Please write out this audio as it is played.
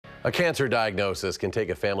A cancer diagnosis can take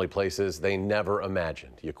a family places they never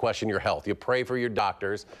imagined. You question your health, you pray for your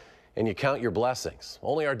doctors, and you count your blessings.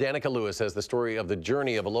 Only our Danica Lewis has the story of the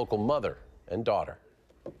journey of a local mother and daughter.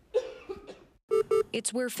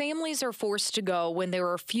 It's where families are forced to go when there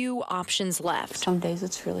are few options left. Some days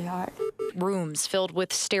it's really hard. Rooms filled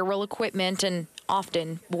with sterile equipment and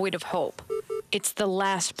often void of hope. It's the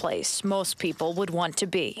last place most people would want to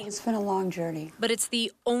be. It's been a long journey. But it's the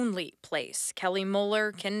only place Kelly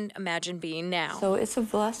Moeller can imagine being now. So it's a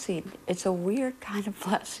blessing. It's a weird kind of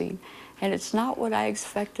blessing. And it's not what I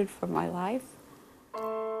expected for my life.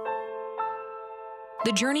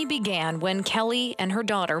 The journey began when Kelly and her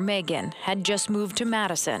daughter, Meagyn, had just moved to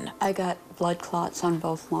Madison. I got blood clots on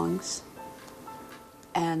both lungs,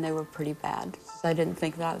 and they were pretty bad. I didn't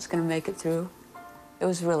think that I was going to make it through. It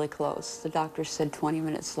was really close. The doctor said 20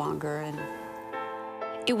 minutes longer, and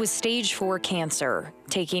it was stage 4 cancer,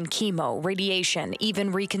 taking chemo, radiation,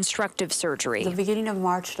 even reconstructive surgery. The beginning of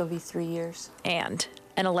March, it'll be 3 years. And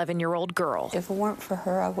an 11-year-old girl. If it weren't for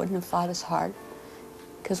her, I wouldn't have fought as hard,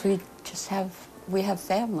 because we have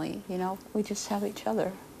family, you know? We just have each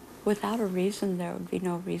other. Without a reason, there would be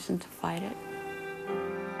no reason to fight it.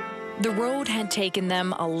 The road had taken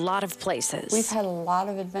them a lot of places. We've had a lot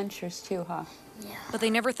of adventures too, huh? Yeah. But they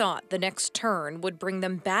never thought the next turn would bring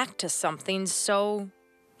them back to something so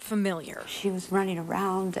familiar. She was running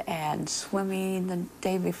around and swimming the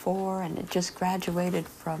day before, and had just graduated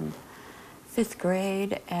from 5th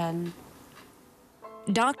grade, and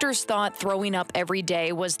doctors thought throwing up every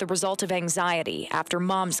day was the result of anxiety after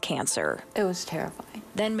mom's cancer. It was terrifying.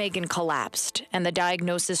 Then Meagyn collapsed, and the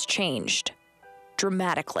diagnosis changed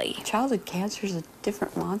dramatically. Childhood cancer is a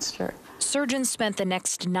different monster. Surgeons spent the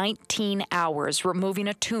next 19 hours removing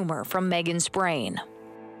a tumor from Meagyn's brain.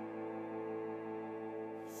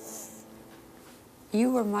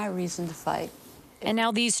 You were my reason to fight. And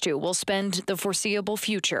now these two will spend the foreseeable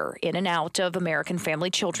future in and out of American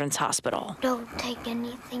Family Children's Hospital. Don't take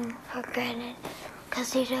anything for granted,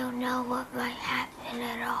 because you don't know what might happen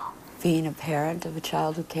at all. Being a parent of a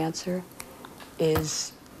child with cancer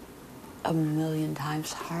is a million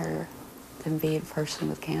times harder than being a person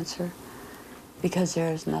with cancer, because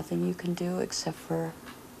there is nothing you can do except for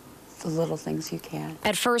the little things you can.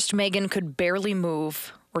 At first, Meagyn could barely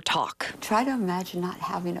move or talk. Try to imagine not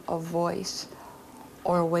having a voice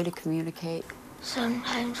or a way to communicate.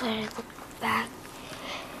 Sometimes when I look back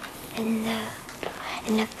in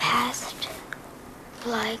the past,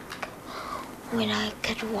 like when I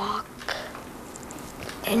could walk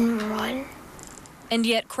and run. And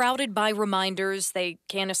yet, crowded by reminders they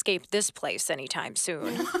can't escape this place anytime soon.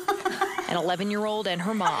 An 11-year-old and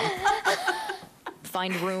her mom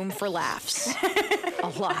find room for laughs. A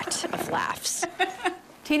lot of laughs.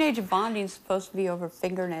 Teenage bonding is supposed to be over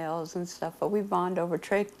fingernails and stuff, but we bond over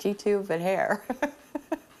G-tube and hair.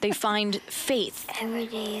 They find faith. Every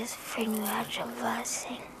day is pretty much a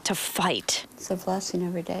blessing. To fight. It's a blessing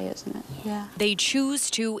every day, isn't it? Yeah. They choose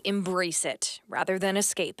to embrace it rather than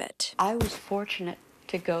escape it. I was fortunate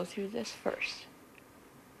to go through this first.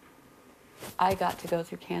 I got to go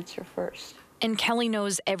through cancer first. And Kelly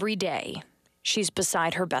knows every day she's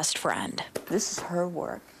beside her best friend. This is her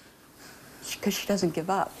work, because she doesn't give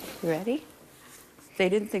up. You ready? They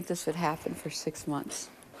didn't think this would happen for 6 months.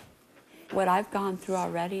 What I've gone through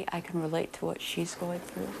already, I can relate to what she's going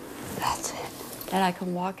through. That's it. And I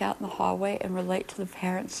can walk out in the hallway and relate to the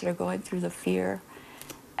parents that are going through the fear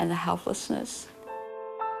and the helplessness.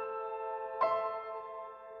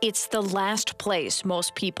 It's the last place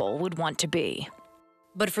most people would want to be.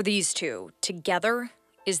 But for these two, together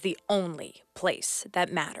is the only place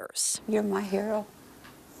that matters. You're my hero.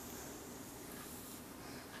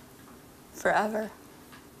 Forever.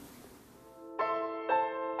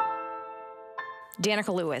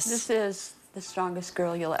 Danica Lewis. This is the strongest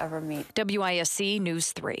girl you'll ever meet. WISC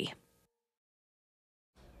News 3.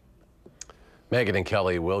 Meagyn and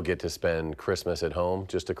Kelly will get to spend Christmas at home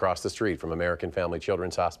just across the street from American Family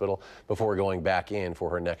Children's Hospital before going back in for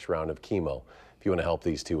her next round of chemo. If you want to help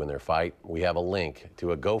these two in their fight, we have a link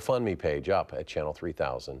to a GoFundMe page up at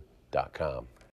channel3000.com.